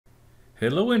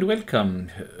Hello and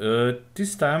welcome.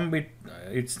 This time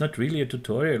it's not really a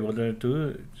tutorial. What I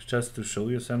do just to show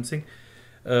you something.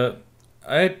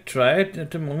 I tried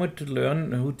at the moment to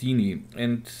learn Houdini,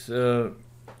 and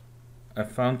I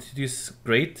found this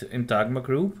great Entagma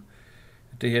Group.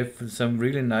 They have some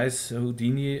really nice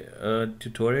Houdini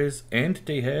tutorials, and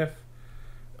they have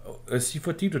a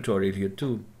C4T tutorial here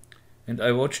too. And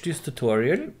I watched this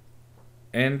tutorial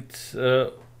and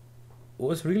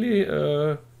was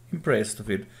really impressed with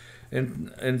it.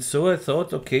 And so I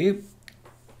thought, okay,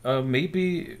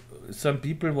 maybe some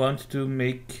people want to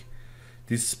make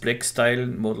these Plex-Style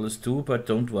models too, but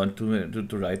don't want to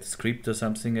write script or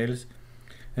something else.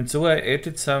 And so I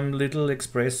added some little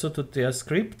expresso to their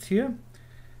script here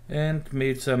and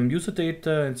made some user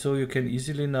data, and so you can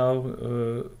easily now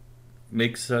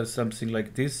make something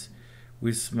like this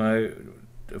with my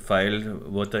file,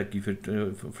 what I give it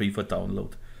free for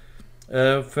download.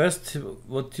 First,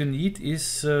 what you need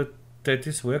is that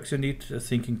this works, you need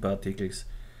thinking particles.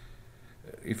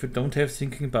 If you don't have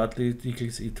thinking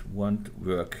particles, it won't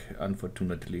work,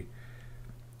 unfortunately.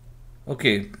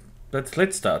 Okay, but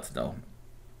let's start now.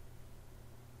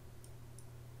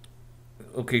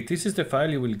 Okay, this is the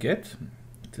file you will get,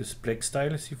 this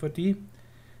Plex-Style C4D,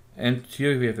 and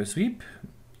here we have a sweep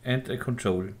and a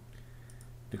control.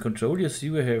 The control, you see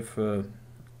we have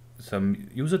some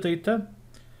user data.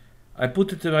 I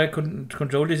put it, my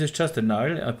control, this is just a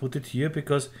null. I put it here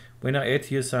because when I add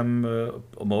here some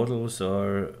models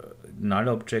or null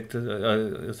object,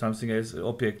 something else,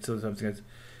 objects or something else,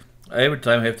 every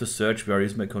time I have to search where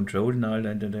is my control null,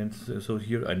 and then so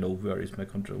here I know where is my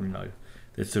control null.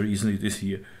 That's the reason it is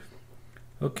here.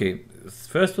 Okay,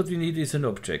 first what we need is an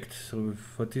object. So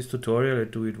for this tutorial I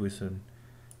do it with a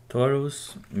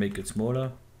torus, make it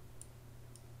smaller.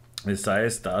 The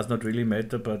size does not really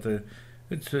matter, but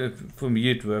it's for me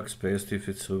it works best if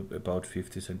it's about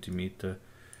 50 centimeter,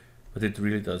 but it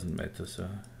really doesn't matter. So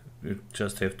you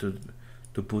just have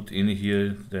to put in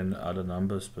here then other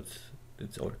numbers, but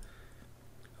that's all.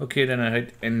 Okay, then I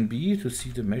had NB to see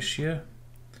the mesh here.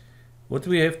 What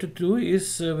we have to do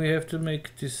is we have to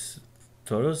make this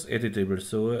torus editable.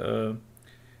 So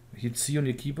hit C on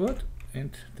your keyboard,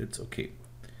 and that's okay.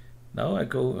 Now I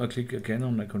click again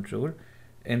on my control,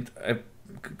 and I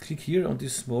click here on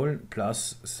this small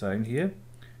plus sign here.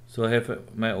 So I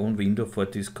have my own window for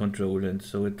this control, and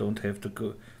so I don't have to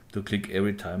go to click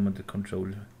every time on the control.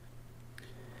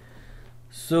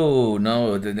 So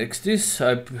now the next is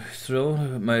I throw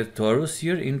my torus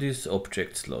here in this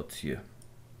object slot here.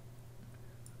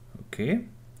 Okay,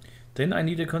 then I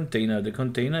need a container. The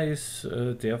container is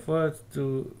therefore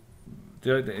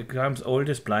there comes all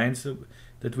the splines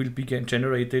that will be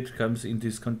generated comes in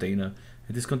this container.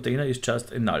 And this container is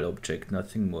just a null object,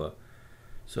 nothing more.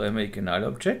 So I make a null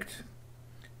object.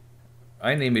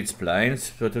 I name it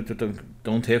splines, but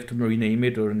don't have to rename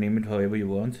it or name it however you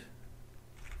want.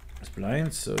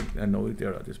 Splines, so I know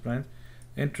there are the splines,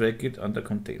 and drag it under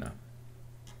container.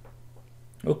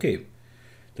 Okay.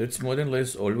 That's more than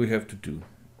less all we have to do.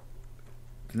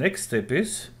 The next step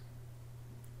is,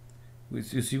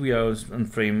 you see we are on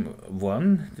frame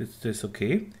 1, that's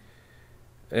okay.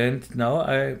 And now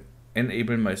I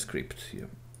enable my script here.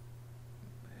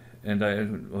 And I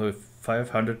have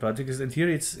 500 particles, and here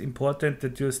it's important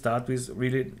that you start with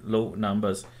really low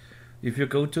numbers. If you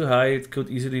go too high, it could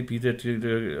easily be that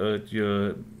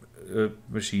your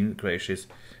machine crashes,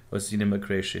 or cinema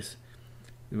crashes.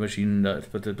 The machine,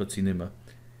 but cinema.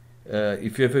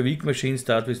 If you have a weak machine,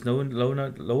 start with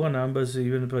lower numbers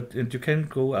even, and you can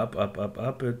go up,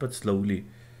 but slowly.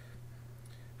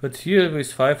 But here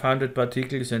with 500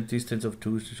 particles and distance of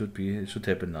 2 should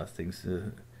happen nothing.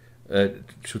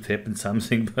 Should happen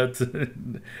something, but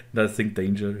nothing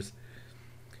dangerous.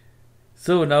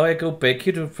 So now I go back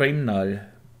here to frame null,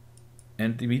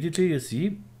 and immediately you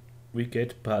see we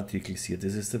get particles here.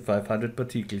 This is the 500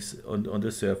 particles on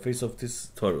the surface of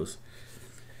this torus.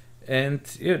 And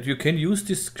yeah, you can use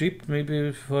this script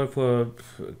maybe for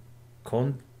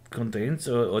contents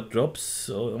or drops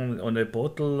on a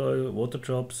bottle or water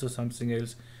drops or something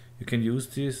else. You can use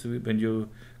this when you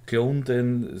clone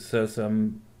then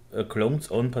some clones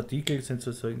on particles and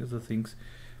so things.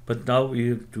 But now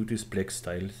we do this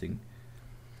Plex-Style thing.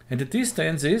 And the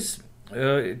distance is,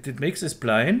 it makes a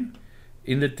spline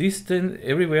in the distance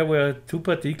everywhere where 2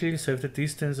 particles have the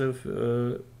distance of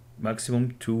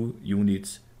maximum 2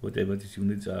 units. Whatever these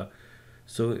units are.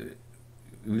 So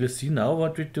we'll see now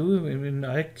what we do when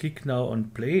I click now on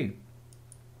play.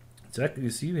 Exactly, you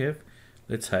see we have,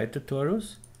 let's hide the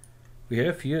torus. We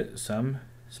have here some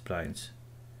splines.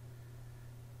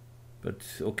 But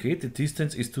okay, the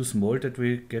distance is too small that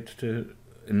we get the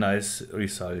a nice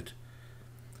result.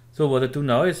 So what I do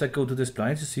now is I go to the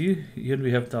splines. You see, here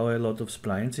we have now a lot of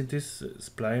splines in this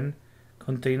spline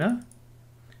container.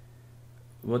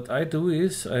 What I do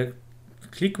is I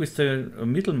click with the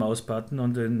middle mouse button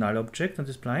on the null object on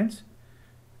the splines.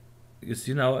 You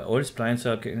see now all splines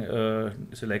are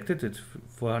selected at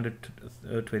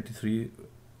 423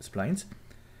 splines.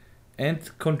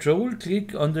 And control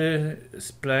click on the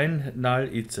spline null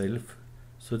itself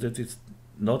so that it's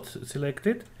not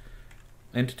selected,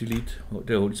 and delete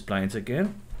the whole splines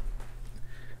again.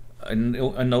 I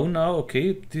know now,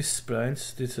 okay, this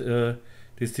splines,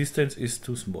 this distance is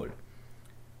too small.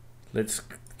 Let's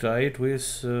try it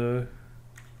with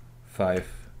 5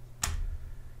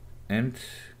 and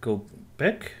go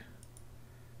back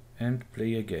and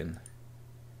play again.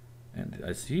 And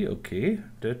I see, okay,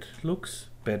 that looks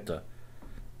better,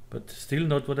 but still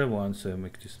not what I want, so I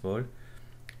make this small.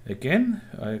 Again,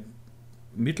 I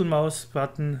middle mouse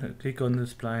button, click on the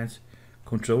splines,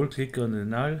 control click on the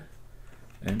null,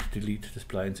 and delete the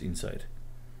splines inside.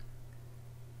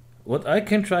 What I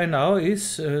can try now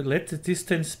is let the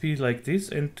distance be like this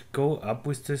and go up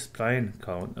with the spline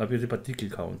count, with the particle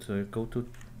count. Go to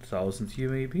 1000 here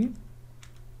maybe.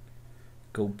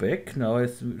 Go back. Now I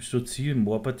should see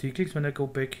more particles when I go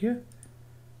back here.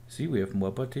 See, we have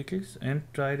more particles, and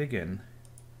try it again.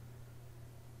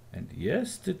 And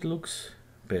yes, that looks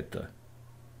better.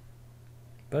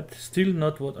 But still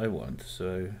not what I want.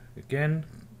 So again,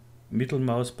 middle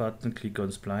mouse button, click on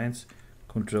splines,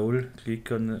 control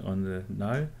click on the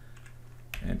null,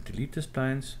 and delete the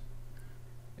splines.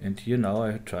 And here now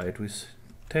I try it with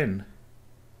 10.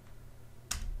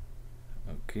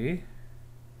 Okay.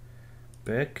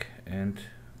 Back and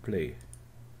play.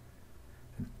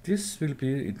 And this will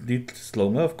be, it needs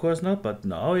longer of course now, but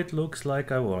now it looks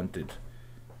like I want it.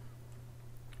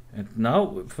 And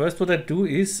now first what I do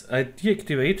is I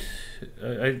deactivate,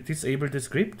 I disable the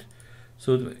script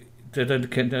so that I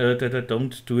can that I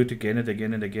don't do it again and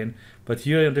again and again. But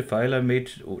here in the file I made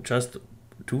just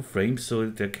 2 frames, so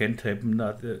there can't happen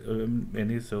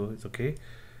any, so it's okay.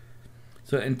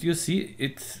 So and you see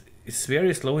it's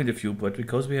very slow in the viewport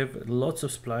because we have lots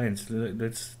of splines.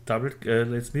 Let's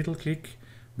let's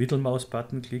middle mouse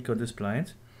button click on the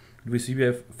splines. We see we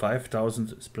have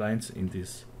 5000 splines in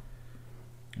this.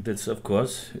 That's of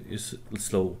course is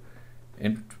slow.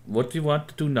 And what we want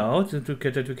to do now to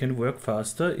get that we can work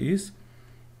faster is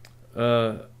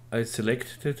I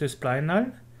select the spline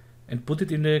null and put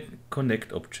it in the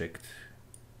connect object.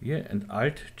 Yeah, and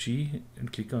Alt G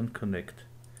and click on connect.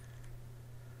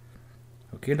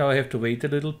 Okay, now I have to wait a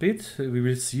little bit. We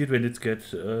will see it when it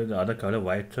gets the other color,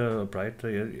 whiter or brighter.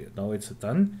 Yeah, now it's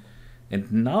done.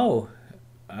 And now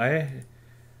I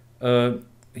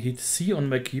hit C on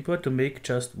my keyboard to make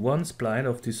just one spline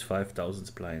of these 5000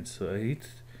 splines. So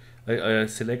I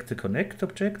select the connect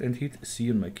object and hit C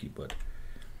on my keyboard.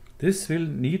 This will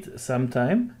need some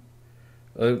time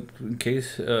in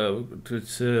case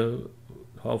it's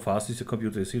how fast is the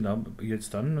computer. You see now here it's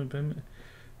done.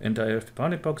 And I have the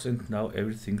bounding box, and now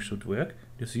everything should work.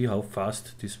 You see how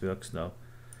fast this works now.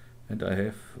 And I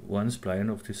have one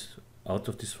spline of this out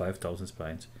of these 5000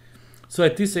 splines. So I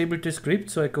disabled the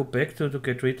script, so I go back to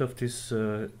get rid of this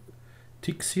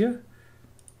ticks here.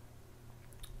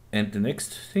 And the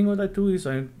next thing what I do is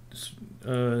I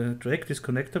drag this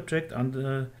connect object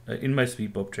under in my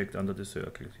sweep object under the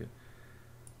circle here.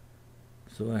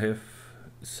 So I have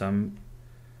some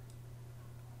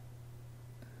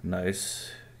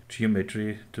nice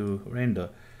geometry to render.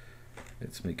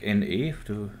 Let's make NA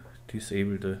to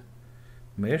disable the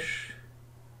mesh.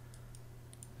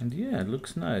 And yeah, it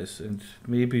looks nice. And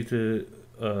maybe the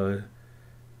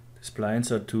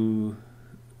splines are too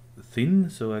thin,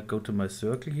 so I go to my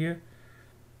circle here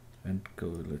and go,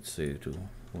 let's say, to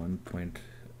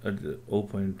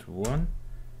 0.1.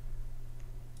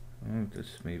 Oh,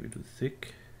 that's maybe too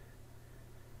thick.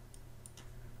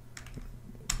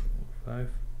 5.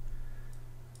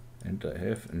 And I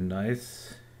have a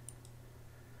nice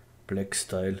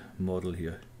Plex-Style model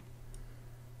here.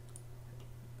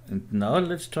 And now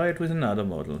let's try it with another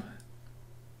model.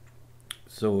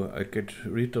 So I get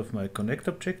rid of my connect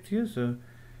object here. So,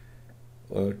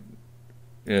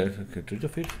 yeah, I get rid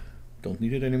of it. Don't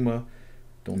need it anymore.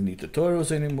 Don't need the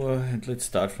torus anymore. And let's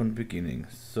start from the beginning.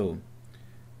 So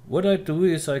what I do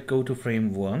is I go to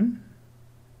frame 1.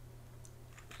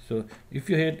 So if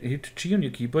you hit G on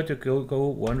your keyboard, you go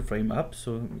 1 frame up.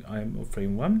 So I'm on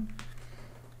frame 1.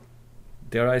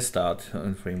 There I start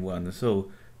on frame 1. So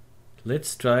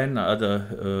let's try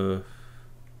another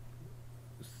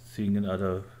thing,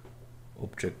 another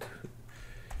object.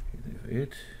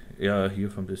 Yeah, here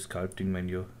from the sculpting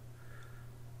menu.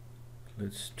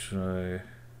 Let's try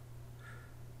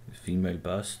the female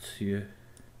bust here.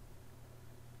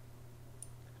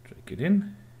 Drag it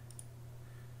in.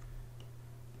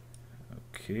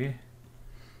 Okay.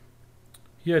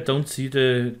 Here I don't see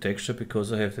the texture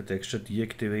because I have the texture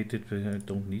deactivated, but I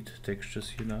don't need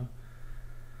textures here now.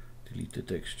 Delete the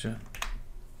texture.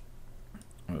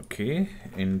 Okay,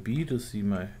 NB to see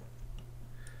my,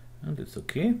 and it's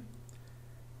okay.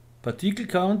 Particle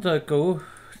count, I go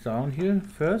down here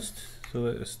first,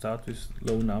 so I start with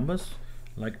low numbers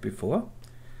like before.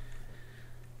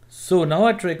 So now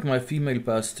I drag my female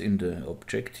bust in the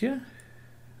object here.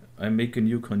 I make a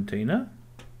new container.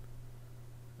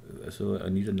 So I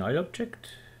need a null object.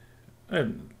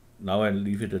 And now I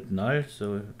leave it at null,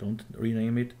 so I don't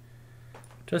rename it.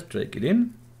 Just drag it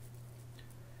in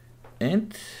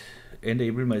and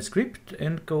enable my script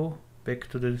and go back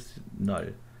to the null.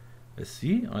 I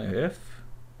see I have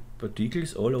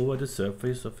particles all over the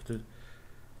surface of the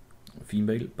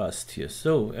female bust here.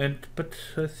 So, but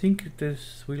I think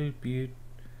this will be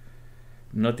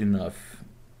not enough.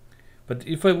 But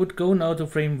if I would go now to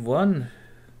frame 1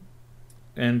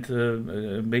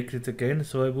 and make it again,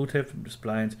 so I would have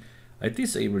splines. I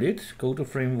disable it, go to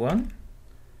frame 1.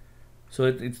 So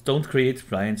it don't create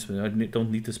splines. I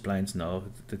don't need the splines now.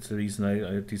 That's the reason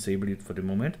I disable it for the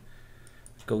moment.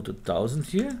 Go to 1000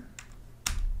 here.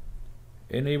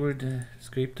 Enable the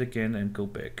script again and go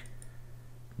back.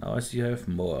 Now I see I have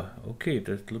more. Okay,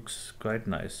 that looks quite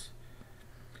nice.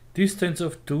 Distance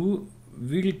of 2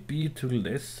 will be too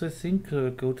less, I think.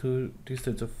 Go to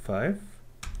distance of 5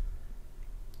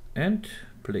 and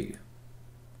play.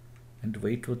 And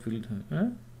wait what will...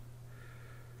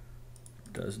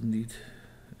 Doesn't need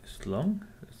as long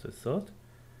as I thought.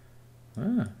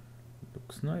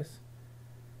 Looks nice.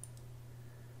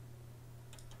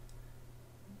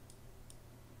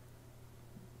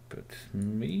 But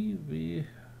maybe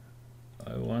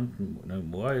I want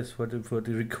more is for the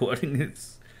recording.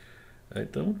 It's, I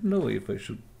don't know if I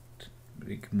should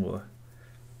make more.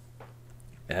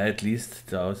 At least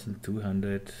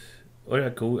 1200, or I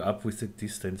go up with the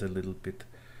distance a little bit.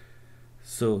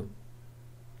 So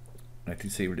I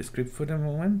disable the script for the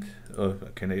moment. Or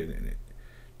can I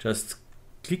just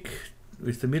click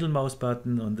with the middle mouse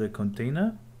button on the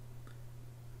container?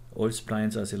 All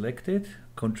splines are selected.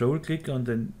 Control click on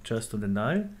the just on the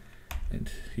null and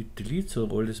hit delete, so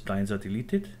all the splines are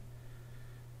deleted.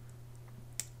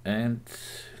 And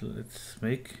let's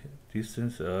make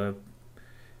distance.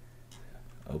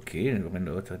 Okay, why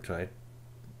not? I tried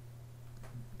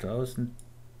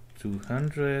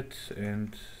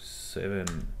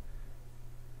 1207.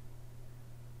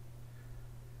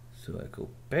 So I go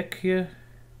back here,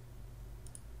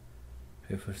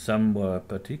 have some more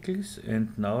particles,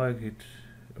 and now I hit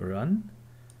run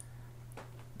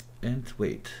and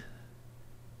wait.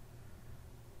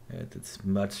 That's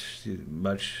much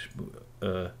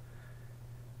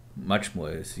more.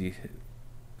 I see.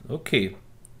 Okay,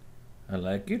 I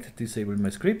like it. Disable my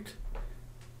script.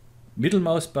 Middle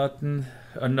mouse button.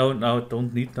 Now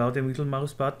don't need now the middle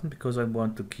mouse button because I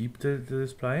want to keep the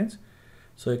splines.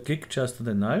 So I click just on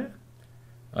the null.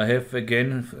 I have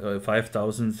again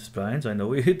 5000 splines. I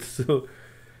know it. So,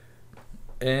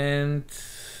 and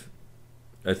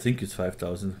I think it's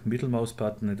 5000. Middle mouse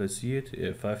button and I see it.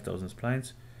 Yeah, 5000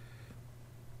 splines.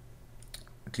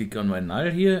 Click on my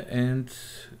null here and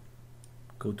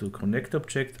go to connect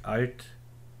object, Alt,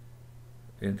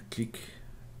 and click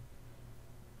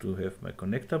to have my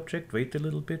connect object. Wait a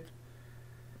little bit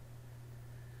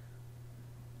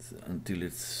until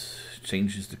it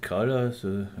changes the color,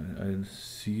 so I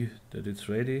see that it's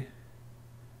ready.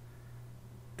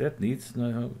 That needs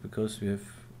now, because we have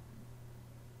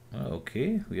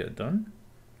okay, we are done.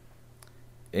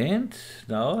 And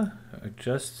now I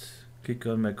just click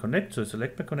on my connect, so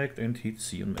select my connect and hit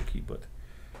C on my keyboard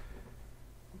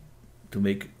to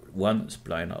make one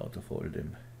spline out of all of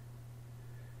them.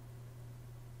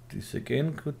 This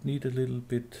again could need a little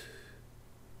bit.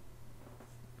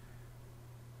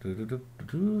 And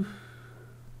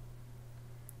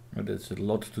that's a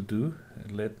lot to do,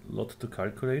 a lot to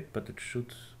calculate, but it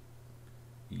should.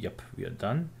 Yep, we are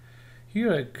done.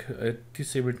 Here I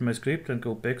disabled my script and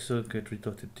go back, so get rid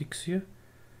of the ticks here.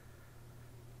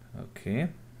 Okay.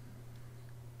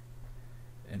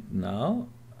 And now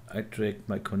I drag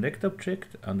my connect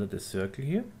object under the circle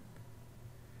here.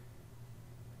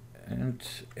 And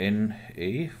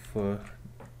NA for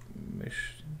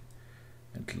mesh.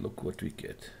 And look what we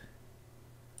get.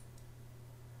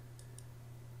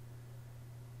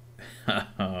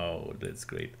 Oh, that's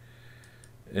great.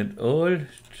 And all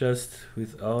just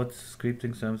without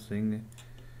scripting something.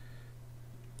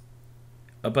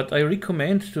 but I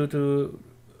recommend to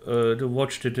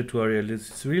watch the tutorial.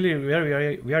 It's really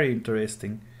very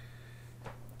interesting.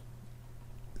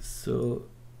 So,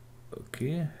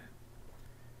 okay.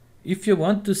 If you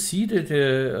want to see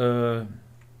the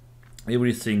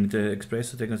everything, the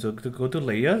Expressor tag, so to go to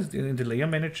layers in the layer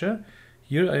manager.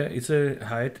 Here it's a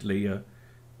hide layer,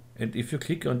 and if you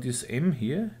click on this M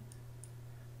here,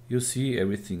 you see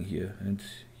everything here. And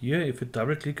here, if you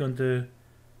double click on the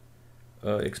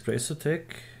Expressor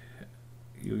tag,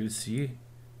 you will see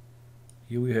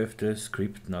here we have the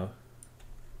script now.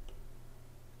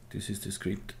 This is the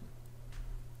script,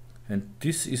 and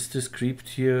this is the script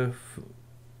here.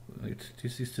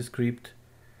 This is the script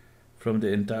from the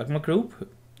Entagma Group,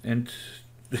 and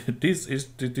this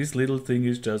little thing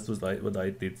is just what I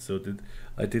did. So that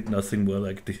I did nothing more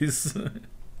like this.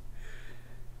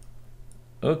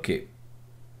 Okay.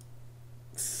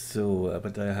 So,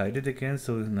 but I hide it again,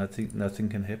 so nothing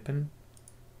can happen.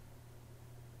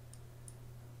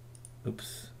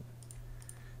 Oops.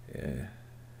 Hide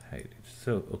it.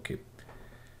 So, okay.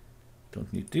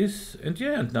 Don't need this. And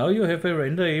yeah, and now you have a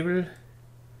renderable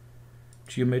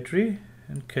geometry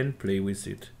and can play with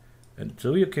it. And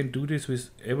so you can do this with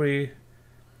every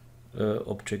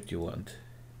object you want.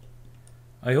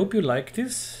 I hope you like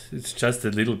this. It's just a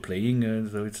little playing,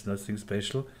 so it's nothing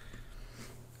special.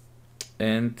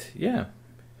 And yeah,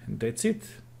 and that's it.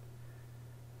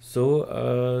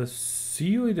 So see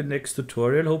you in the next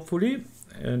tutorial, hopefully.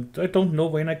 And I don't know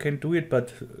when I can do it,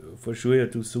 but for sure I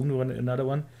do soon another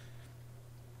one.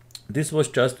 This was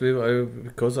just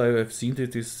because I have seen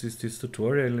this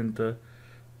tutorial, and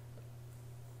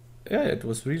yeah, it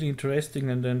was really interesting.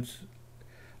 And then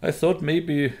I thought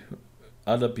maybe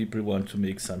other people want to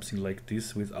make something like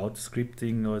this without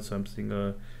scripting or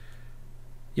something.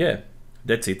 Yeah,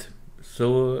 that's it.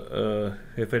 So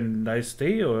have a nice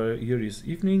day, or here is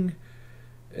evening,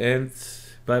 and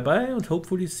bye bye, and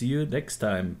hopefully see you next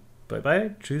time. Bye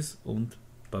bye, tschüss und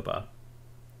baba.